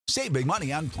Save big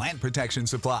money on plant protection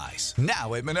supplies.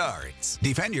 Now at Menards.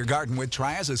 Defend your garden with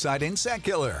Triazicide Insect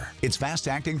Killer. Its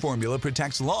fast-acting formula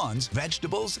protects lawns,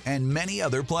 vegetables, and many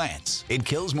other plants. It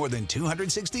kills more than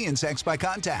 260 insects by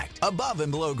contact, above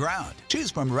and below ground. Choose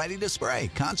from ready to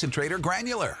spray, concentrate, or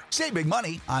granular. Save big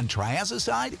money on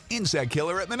Triazicide Insect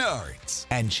Killer at Menards.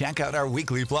 And check out our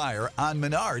weekly flyer on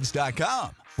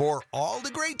Menards.com for all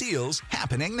the great deals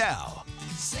happening now.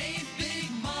 Save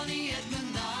big money at Menards.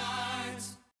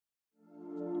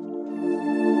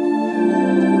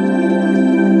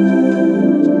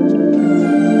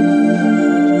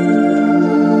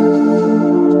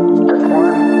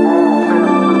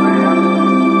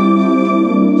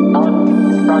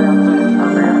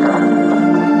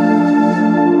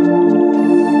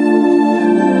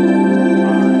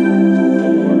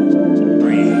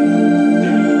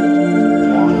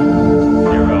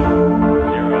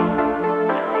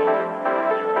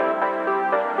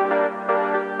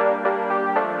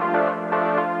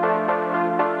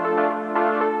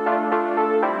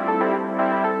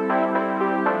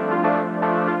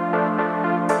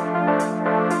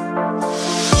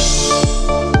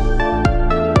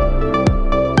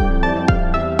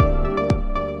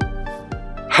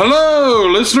 Hello,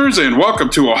 listeners, and welcome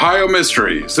to Ohio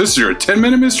Mysteries. This is your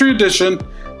 10-minute mystery edition,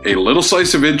 a little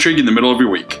slice of intrigue in the middle of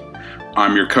your week.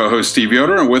 I'm your co-host, Steve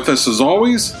Yoder, and with us, as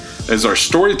always, is our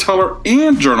storyteller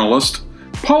and journalist,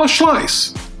 Paula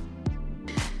Schleiss.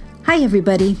 Hi,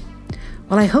 everybody.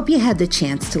 Well, I hope you had the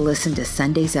chance to listen to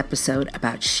Sunday's episode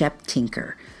about Shep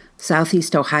Tinker,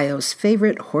 Southeast Ohio's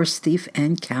favorite horse thief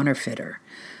and counterfeiter.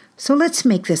 So let's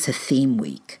make this a theme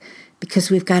week,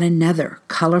 because we've got another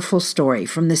colorful story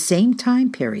from the same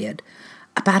time period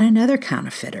about another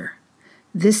counterfeiter,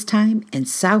 this time in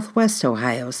Southwest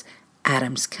Ohio's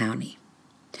Adams County.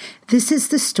 This is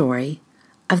the story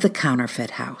of the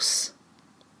Counterfeit House.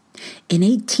 In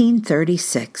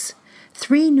 1836,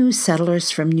 3 new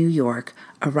settlers from New York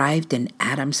arrived in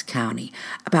Adams County,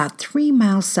 about 3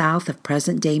 miles south of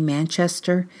present-day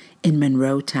Manchester in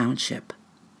Monroe Township.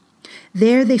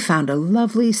 There they found a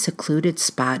lovely, secluded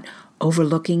spot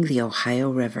overlooking the Ohio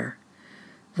River.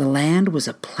 The land was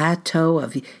a plateau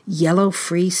of yellow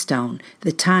freestone,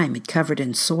 the time it covered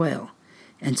in soil,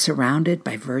 and surrounded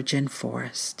by virgin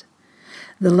forest.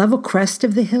 The level crest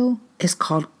of the hill is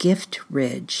called Gift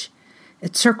Ridge.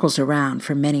 It circles around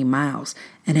for many miles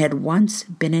and had once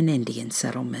been an Indian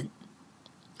settlement.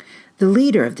 The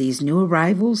leader of these new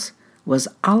arrivals was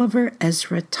Oliver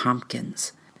Ezra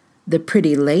Tompkins. The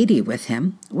pretty lady with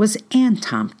him was Ann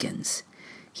Tompkins.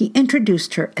 He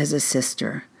introduced her as a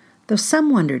sister, though some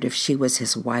wondered if she was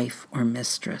his wife or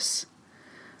mistress.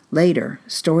 Later,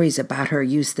 stories about her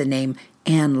used the name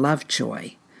Ann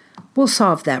Lovejoy. We'll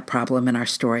solve that problem in our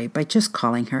story by just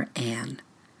calling her Ann.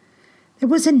 There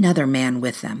was another man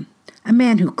with them, a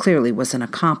man who clearly was an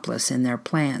accomplice in their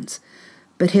plans,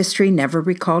 but history never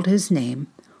recalled his name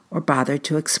or bothered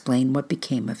to explain what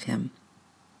became of him.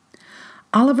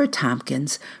 Oliver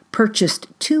Tompkins purchased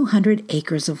 200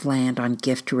 acres of land on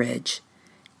Gift Ridge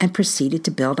and proceeded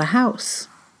to build a house.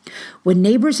 When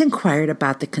neighbors inquired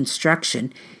about the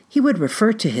construction, he would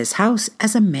refer to his house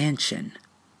as a mansion.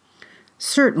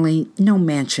 Certainly no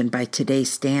mansion by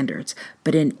today's standards,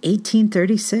 but in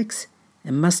 1836,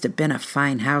 it must have been a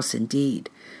fine house indeed,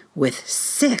 with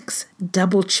 6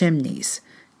 double chimneys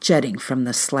jutting from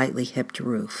the slightly hipped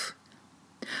roof.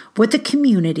 What the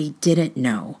community didn't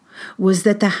know was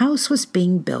that the house was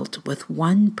being built with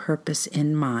one purpose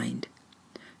in mind: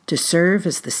 to serve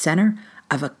as the center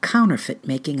of a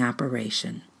counterfeit-making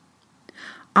operation.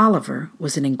 Oliver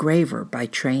was an engraver by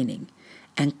training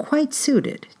and quite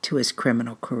suited to his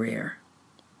criminal career.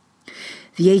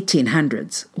 The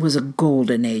 1800s was a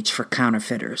golden age for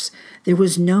counterfeiters. There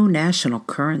was no national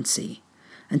currency.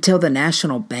 Until the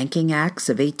National Banking Acts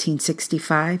of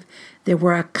 1865, there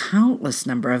were a countless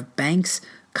number of banks,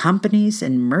 companies,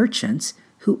 and merchants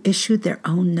who issued their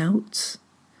own notes.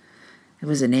 It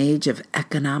was an age of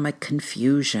economic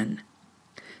confusion.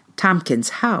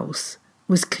 Tompkins' house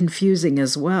was confusing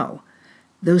as well.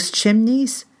 Those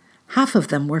chimneys, half of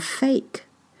them were fake.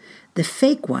 The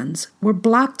fake ones were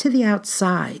blocked to the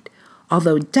outside,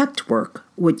 although ductwork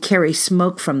would carry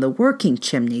smoke from the working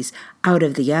chimneys out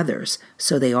of the others,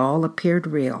 so they all appeared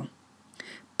real.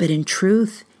 But in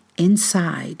truth,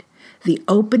 inside, the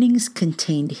openings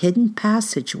contained hidden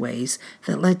passageways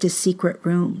that led to secret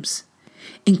rooms,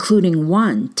 including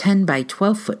one 10 by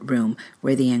 12-foot room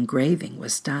where the engraving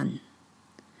was done.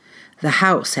 The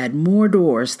house had more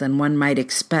doors than one might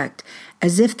expect,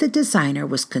 as if the designer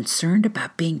was concerned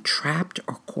about being trapped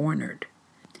or cornered.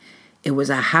 It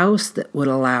was a house that would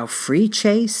allow free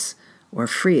chase or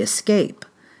free escape,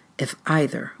 if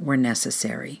either were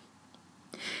necessary.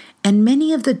 And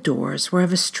many of the doors were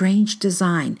of a strange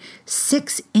design,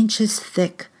 6 inches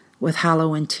thick with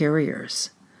hollow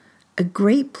interiors. A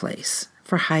great place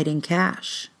for hiding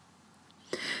cash.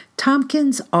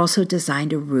 Tompkins also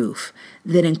designed a roof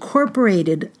that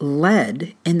incorporated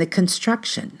lead in the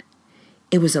construction.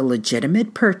 It was a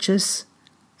legitimate purchase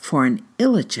for an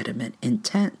illegitimate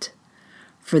intent,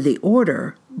 for the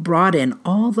order brought in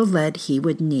all the lead he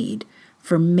would need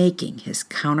for making his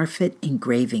counterfeit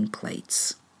engraving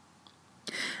plates.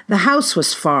 The house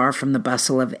was far from the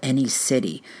bustle of any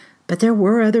city, but there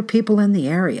were other people in the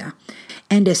area,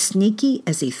 and as sneaky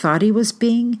as he thought he was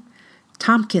being,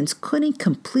 Tompkins couldn't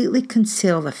completely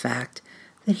conceal the fact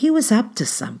that he was up to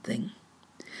something.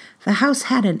 The house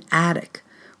had an attic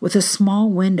with a small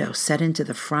window set into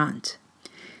the front,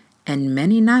 and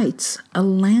many nights a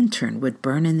lantern would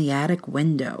burn in the attic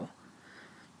window.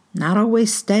 Not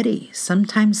always steady,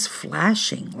 sometimes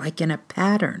flashing like in a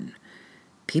pattern.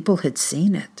 People had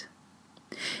seen it.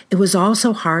 It was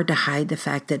also hard to hide the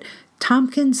fact that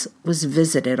Tompkins was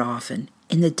visited often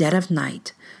in the dead of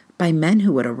night by men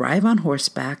who would arrive on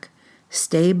horseback,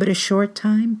 stay but a short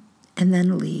time, and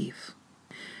then leave.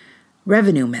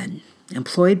 Revenue men,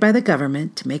 employed by the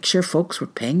government to make sure folks were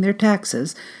paying their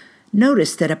taxes,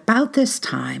 noticed that about this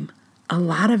time, a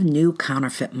lot of new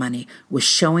counterfeit money was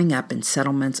showing up in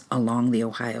settlements along the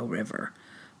Ohio River,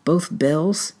 both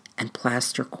bills and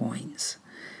plaster coins.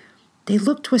 They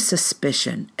looked with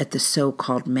suspicion at the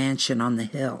so-called mansion on the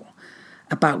hill,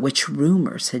 about which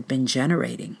rumors had been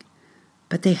generating,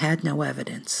 but they had no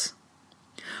evidence.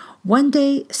 One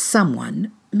day,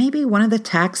 someone, maybe one of the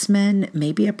taxmen,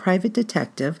 maybe a private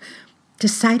detective,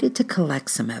 decided to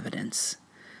collect some evidence.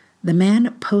 The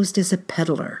man posed as a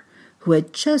peddler who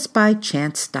had just by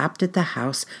chance stopped at the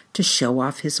house to show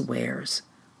off his wares.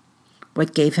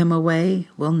 What gave him away,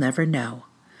 we'll never know,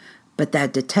 but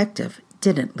that detective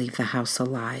didn't leave the house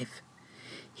alive.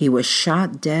 He was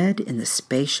shot dead in the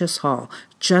spacious hall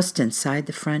just inside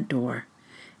the front door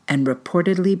and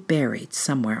reportedly buried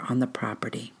somewhere on the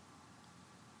property.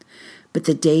 But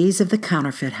the days of the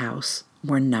counterfeit house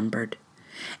were numbered,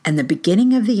 and the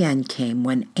beginning of the end came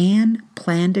when Anne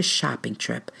planned a shopping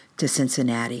trip to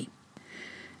Cincinnati.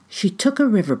 She took a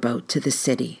riverboat to the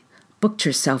city, booked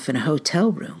herself in a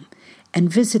hotel room, and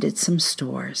visited some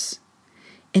stores.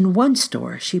 In one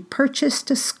store, she purchased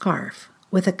a scarf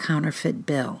with a counterfeit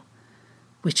bill,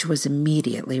 which was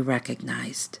immediately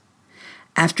recognized.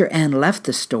 After Anne left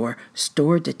the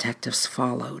store detectives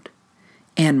followed.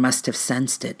 Anne must have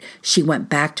sensed it. She went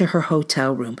back to her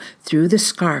hotel room, threw the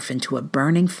scarf into a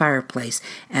burning fireplace,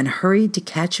 and hurried to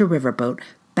catch a riverboat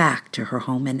back to her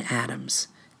home in Adams,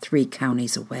 3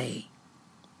 counties away.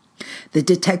 The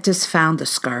detectives found the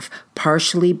scarf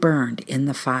partially burned in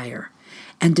the fire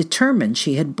and determined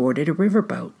she had boarded a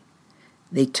riverboat.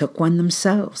 They took one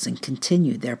themselves and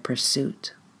continued their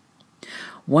pursuit.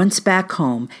 Once back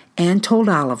home, Anne told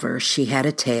Oliver she had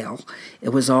a tale. It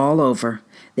was all over.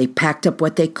 They packed up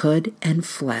what they could and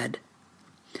fled.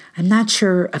 I'm not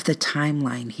sure of the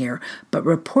timeline here, but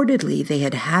reportedly they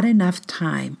had had enough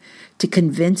time to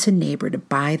convince a neighbor to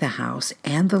buy the house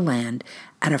and the land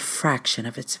at a fraction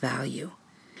of its value.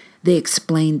 They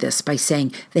explained this by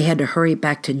saying they had to hurry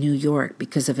back to New York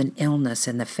because of an illness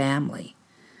in the family.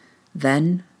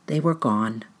 Then they were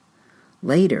gone.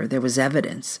 Later, there was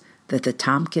evidence that the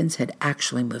Tompkins had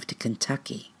actually moved to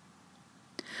Kentucky.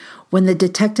 When the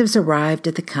detectives arrived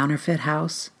at the counterfeit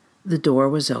house, the door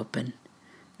was open.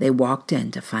 They walked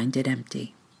in to find it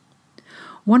empty.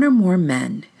 One or more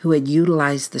men who had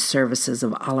utilized the services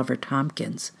of Oliver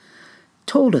Tompkins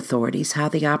told authorities how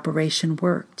the operation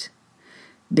worked.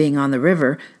 Being on the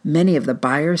river, many of the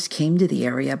buyers came to the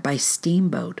area by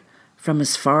steamboat from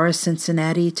as far as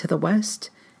Cincinnati to the west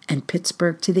and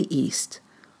Pittsburgh to the east.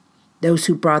 Those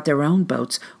who brought their own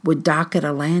boats would dock at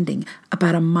a landing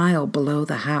about a mile below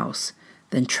the house,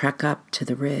 then trek up to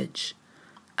the ridge.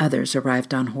 Others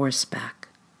arrived on horseback.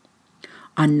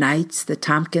 On nights the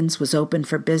Tompkins was open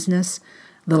for business,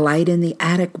 the light in the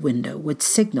attic window would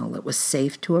signal it was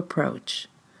safe to approach.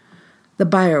 The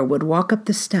buyer would walk up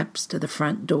the steps to the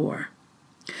front door.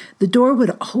 The door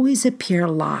would always appear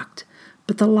locked,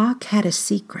 but the lock had a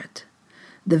secret.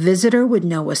 The visitor would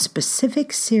know a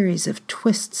specific series of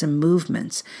twists and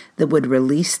movements that would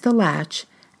release the latch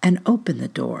and open the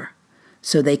door,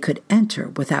 so they could enter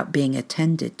without being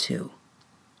attended to.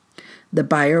 The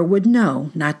buyer would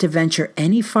know not to venture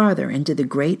any farther into the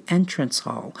great entrance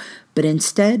hall, but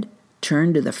instead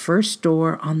turn to the first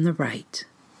door on the right.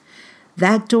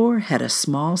 That door had a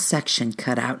small section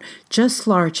cut out just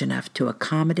large enough to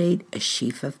accommodate a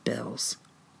sheaf of bills.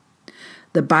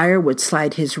 The buyer would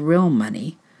slide his real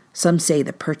money, some say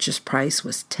the purchase price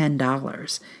was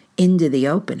 $10, into the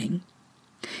opening.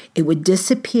 It would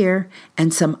disappear,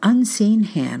 and some unseen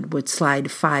hand would slide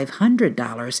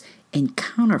 $500 in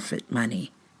counterfeit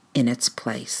money in its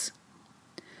place.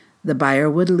 The buyer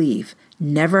would leave,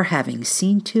 never having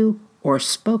seen to or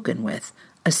spoken with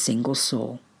a single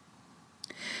soul.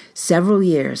 Several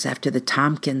years after the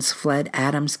Tompkins fled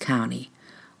Adams County,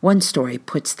 one story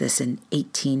puts this in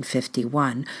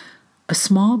 1851, a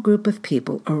small group of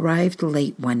people arrived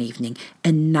late one evening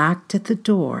and knocked at the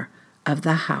door of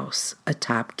the house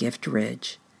atop Gift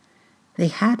Ridge. They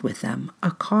had with them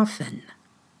a coffin.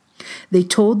 They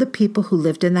told the people who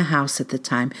lived in the house at the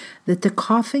time that the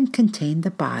coffin contained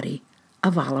the body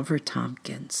of Oliver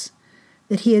Tompkins,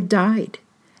 that he had died,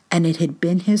 and it had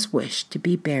been his wish to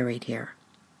be buried here.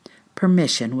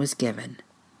 Permission was given.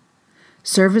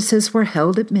 Services were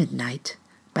held at midnight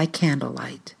by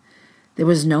candlelight. There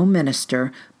was no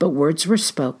minister, but words were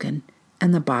spoken,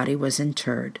 and the body was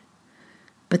interred.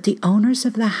 But the owners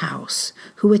of the house,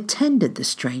 who attended the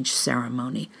strange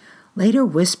ceremony, later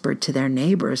whispered to their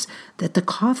neighbors that the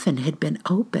coffin had been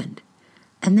opened,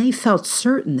 and they felt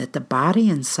certain that the body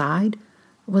inside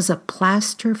was a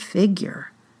plaster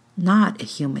figure, not a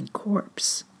human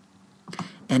corpse.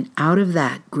 And out of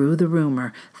that grew the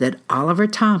rumor that Oliver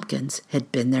Tompkins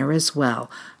had been there as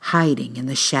well, hiding in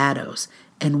the shadows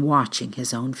and watching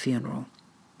his own funeral.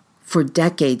 For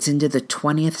decades into the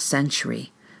 20th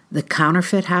century, the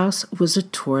Counterfeit House was a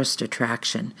tourist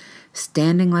attraction,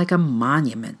 standing like a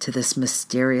monument to this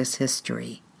mysterious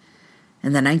history.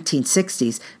 In the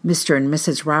 1960s, Mr. and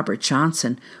Mrs. Robert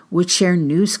Johnson would share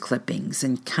news clippings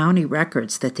and county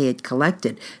records that they had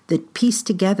collected that pieced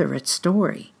together its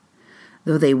story,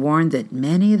 though they warned that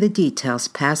many of the details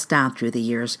passed down through the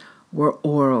years were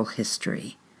oral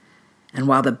history. And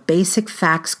while the basic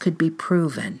facts could be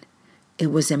proven, it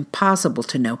was impossible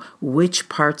to know which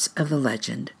parts of the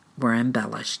legend were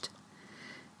embellished.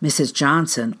 Mrs.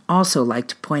 Johnson also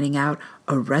liked pointing out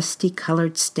a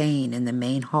rusty-colored stain in the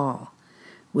main hall,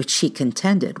 which she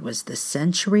contended was the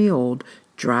century-old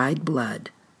dried blood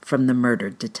from the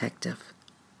murdered detective.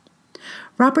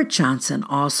 Robert Johnson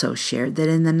also shared that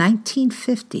in the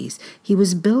 1950s he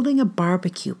was building a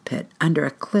barbecue pit under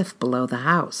a cliff below the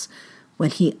house when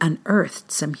he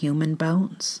unearthed some human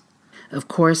bones. Of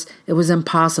course, it was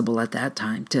impossible at that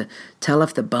time to tell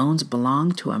if the bones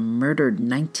belonged to a murdered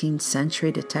 19th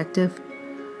century detective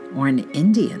or an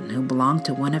Indian who belonged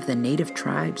to one of the native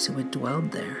tribes who had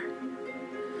dwelled there.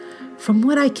 From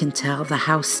what I can tell, the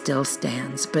house still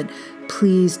stands, but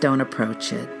please don't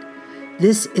approach it.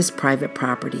 This is private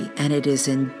property, and it is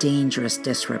in dangerous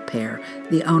disrepair.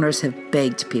 The owners have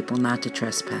begged people not to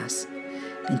trespass.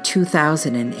 In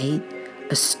 2008,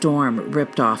 a storm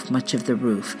ripped off much of the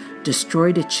roof,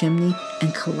 destroyed a chimney,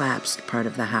 and collapsed part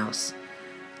of the house.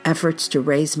 Efforts to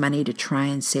raise money to try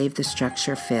and save the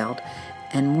structure failed,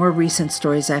 and more recent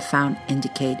stories I found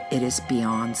indicate it is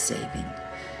beyond saving.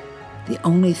 The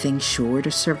only thing sure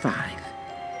to survive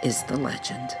is the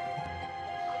legend.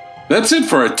 That's it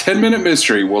for a 10-minute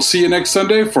mystery. We'll see you next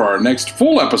Sunday for our next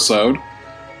full episode.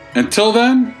 Until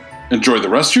then, enjoy the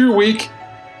rest of your week.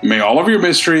 May all of your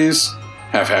mysteries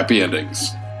have happy endings.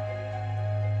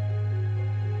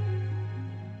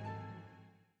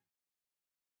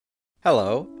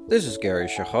 Hello, this is Gary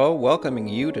Chahot welcoming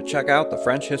you to check out the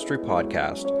French History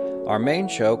Podcast. Our main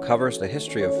show covers the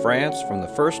history of France from the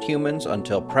first humans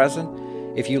until present.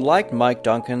 If you liked Mike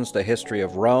Duncan's The History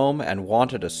of Rome and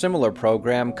wanted a similar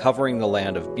program covering the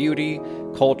land of beauty,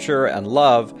 culture, and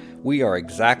love, we are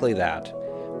exactly that.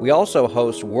 We also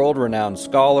host world-renowned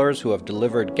scholars who have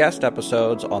delivered guest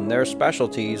episodes on their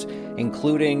specialties,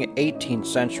 including 18th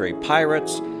century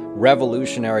pirates,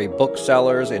 revolutionary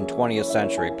booksellers in 20th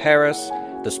century Paris,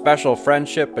 the special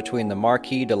friendship between the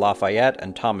Marquis de Lafayette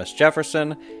and Thomas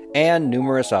Jefferson, and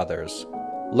numerous others.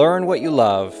 Learn what you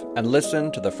love and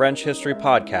listen to the French History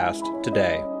Podcast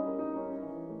today.